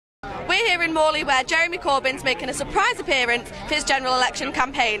we're here in Morley where Jeremy Corbyn's making a surprise appearance for his general election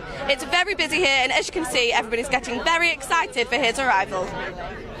campaign. It's very busy here and as you can see everybody's getting very excited for his arrival.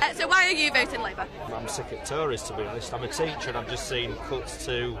 So why are you voting Labour? I'm sick of Tories, to be honest. I'm a teacher and I've just seen cuts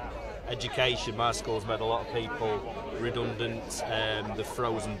to education. My school's made a lot of people redundant, the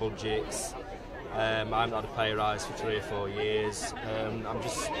frozen budgets. I haven't had a pay rise for 3 or 4 years. I'm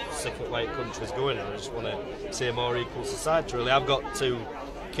just sick of the way the country's going and I just want to see a more equal society, really. I've got 2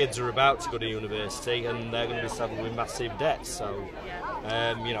 kids who are about to go to university and they're going to be saddled with massive debts, so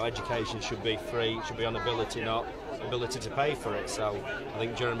you know, education should be free, it should be on ability, not ability to pay for it. So I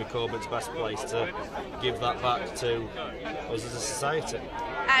think Jeremy Corbyn's best place to give that back to us as a society.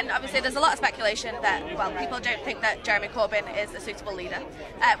 And obviously there's a lot of speculation that, well, people don't think that Jeremy Corbyn is a suitable leader.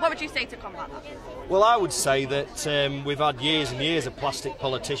 What would you say to combat that? Well, I would say that we've had years and years of plastic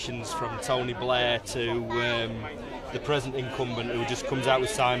politicians, from Tony Blair to the present incumbent, who just comes out with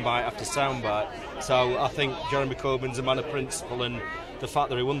soundbite after soundbite. So I think Jeremy Corbyn's a man of principle, and the fact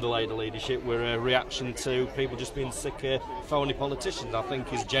that he won the Labour leadership were a reaction to people just being sick of phony politicians. I think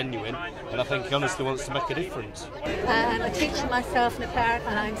he's genuine and I think he honestly wants to make a difference. I'm a teacher myself and a parent,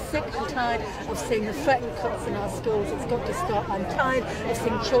 and I'm sick and tired of seeing the threatened cuts in our schools. It's got to stop. I'm tired of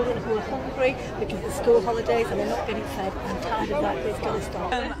seeing children who are hungry because of the school holidays and they're not getting fed. I'm tired of that. It's got to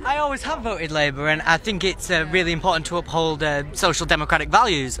stop. I always have voted Labour, and I think it's really important to uphold social democratic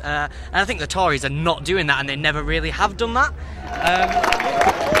values. And I think the Tories are not doing that, and they never really have done that.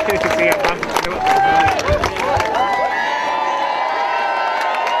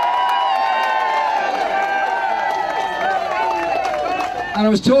 And I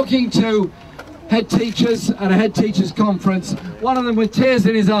was talking to head teachers at a head teachers conference. One of them, with tears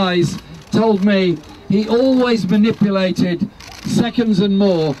in his eyes, told me he always manipulated seconds and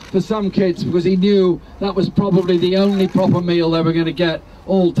more for some kids because he knew that was probably the only proper meal they were going to get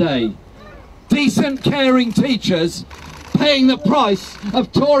all day. Decent, caring teachers paying the price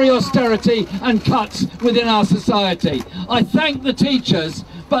of Tory austerity and cuts within our society. I thank the teachers,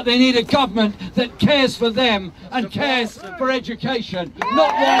 but they need a government that cares for them and cares for education,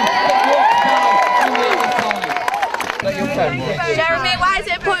 not one that walks by on the other side. Jeremy, why is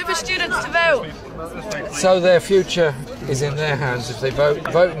it important for students to vote? So their future is in their hands if they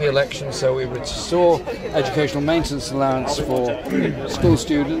vote in the election, so we restore educational maintenance allowance for school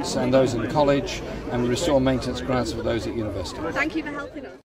students and those in college, and we restore maintenance grants for those at university. Thank you for helping us.